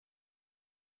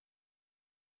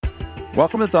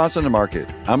Welcome to Thoughts on the Market.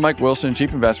 I'm Mike Wilson,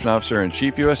 Chief Investment Officer and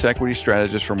Chief U.S. Equity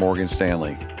Strategist for Morgan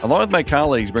Stanley. Along with my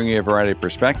colleagues bringing a variety of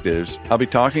perspectives, I'll be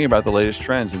talking about the latest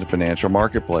trends in the financial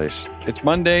marketplace. It's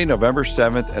Monday, November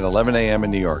 7th at 11 a.m.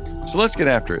 in New York. So let's get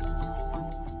after it.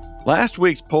 Last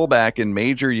week's pullback in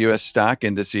major U.S. stock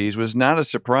indices was not a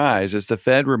surprise as the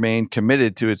Fed remained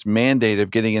committed to its mandate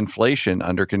of getting inflation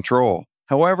under control.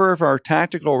 However, if our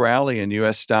tactical rally in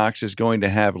U.S. stocks is going to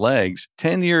have legs,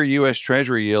 10-year U.S.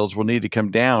 Treasury yields will need to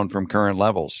come down from current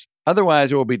levels.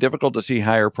 Otherwise, it will be difficult to see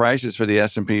higher prices for the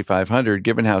S&P 500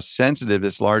 given how sensitive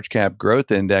this large-cap growth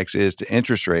index is to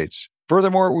interest rates.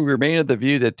 Furthermore, we remain of the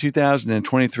view that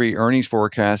 2023 earnings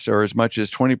forecasts are as much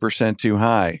as 20% too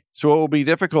high, so it will be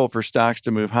difficult for stocks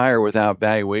to move higher without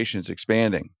valuations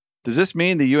expanding. Does this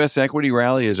mean the U.S. equity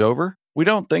rally is over? We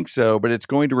don't think so, but it's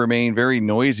going to remain very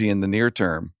noisy in the near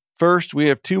term. First, we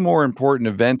have two more important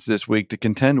events this week to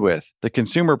contend with: the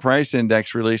Consumer Price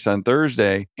Index release on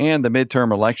Thursday and the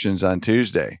midterm elections on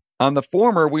Tuesday. On the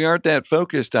former, we aren't that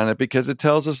focused on it because it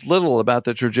tells us little about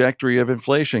the trajectory of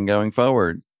inflation going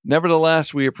forward.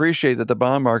 Nevertheless, we appreciate that the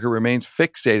bond market remains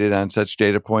fixated on such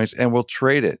data points and will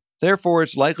trade it. Therefore,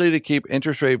 it's likely to keep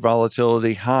interest rate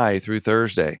volatility high through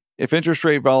Thursday. If interest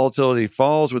rate volatility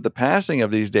falls with the passing of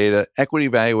these data, equity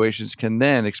valuations can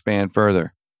then expand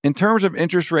further. In terms of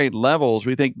interest rate levels,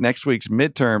 we think next week's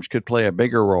midterms could play a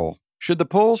bigger role. Should the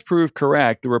polls prove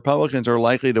correct, the Republicans are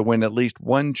likely to win at least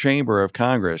one chamber of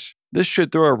Congress. This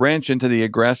should throw a wrench into the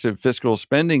aggressive fiscal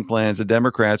spending plans the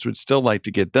Democrats would still like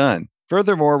to get done.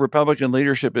 Furthermore, Republican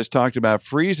leadership has talked about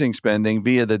freezing spending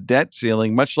via the debt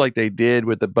ceiling, much like they did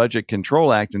with the Budget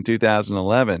Control Act in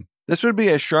 2011. This would be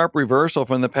a sharp reversal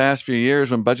from the past few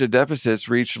years when budget deficits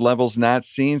reached levels not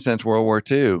seen since World War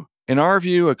II. In our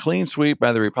view, a clean sweep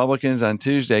by the Republicans on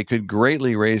Tuesday could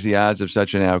greatly raise the odds of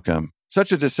such an outcome.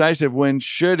 Such a decisive win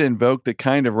should invoke the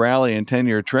kind of rally in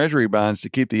 10-year Treasury bonds to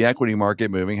keep the equity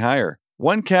market moving higher.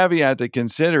 One caveat to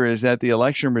consider is that the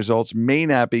election results may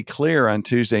not be clear on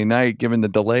Tuesday night given the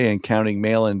delay in counting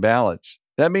mail-in ballots.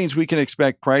 That means we can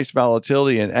expect price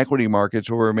volatility in equity markets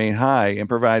will remain high and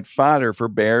provide fodder for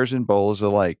bears and bulls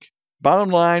alike. Bottom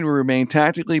line, we remain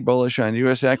tactically bullish on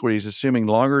U.S. equities, assuming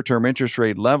longer-term interest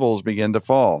rate levels begin to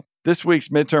fall. This week's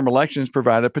midterm elections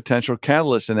provide a potential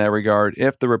catalyst in that regard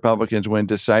if the Republicans win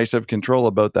decisive control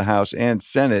of both the House and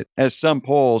Senate, as some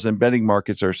polls and betting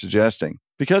markets are suggesting.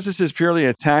 Because this is purely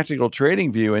a tactical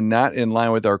trading view and not in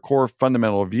line with our core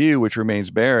fundamental view, which remains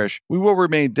bearish, we will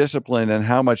remain disciplined on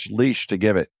how much leash to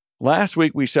give it. Last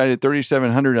week, we cited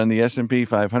 3,700 on the S&P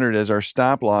 500 as our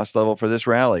stop-loss level for this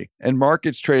rally, and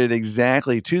markets traded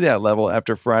exactly to that level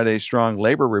after Friday's strong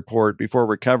labor report before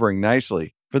recovering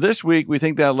nicely. For this week, we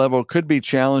think that level could be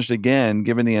challenged again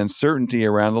given the uncertainty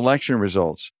around election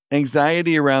results.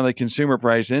 Anxiety around the Consumer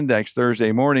Price Index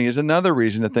Thursday morning is another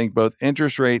reason to think both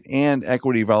interest rate and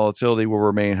equity volatility will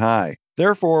remain high.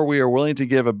 Therefore, we are willing to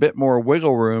give a bit more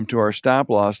wiggle room to our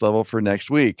stop-loss level for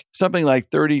next week, something like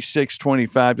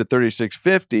 36.25 to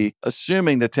 36.50,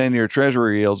 assuming the 10-year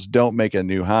Treasury yields don't make a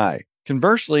new high.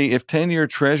 Conversely, if 10-year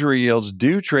Treasury yields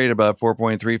do trade above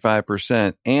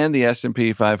 4.35% and the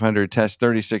S&P 500 tests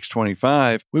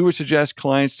 36.25, we would suggest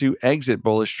clients to exit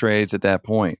bullish trades at that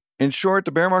point. In short,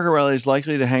 the bear market rally is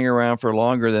likely to hang around for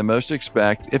longer than most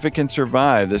expect if it can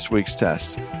survive this week's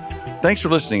test. Thanks for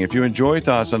listening. If you enjoy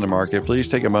Thoughts on the Market, please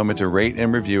take a moment to rate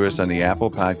and review us on the Apple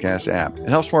Podcast app. It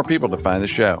helps more people to find the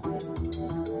show.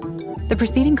 The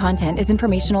preceding content is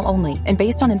informational only and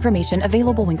based on information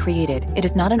available when created. It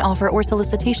is not an offer or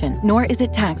solicitation, nor is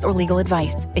it tax or legal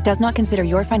advice. It does not consider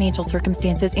your financial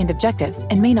circumstances and objectives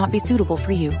and may not be suitable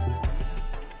for you.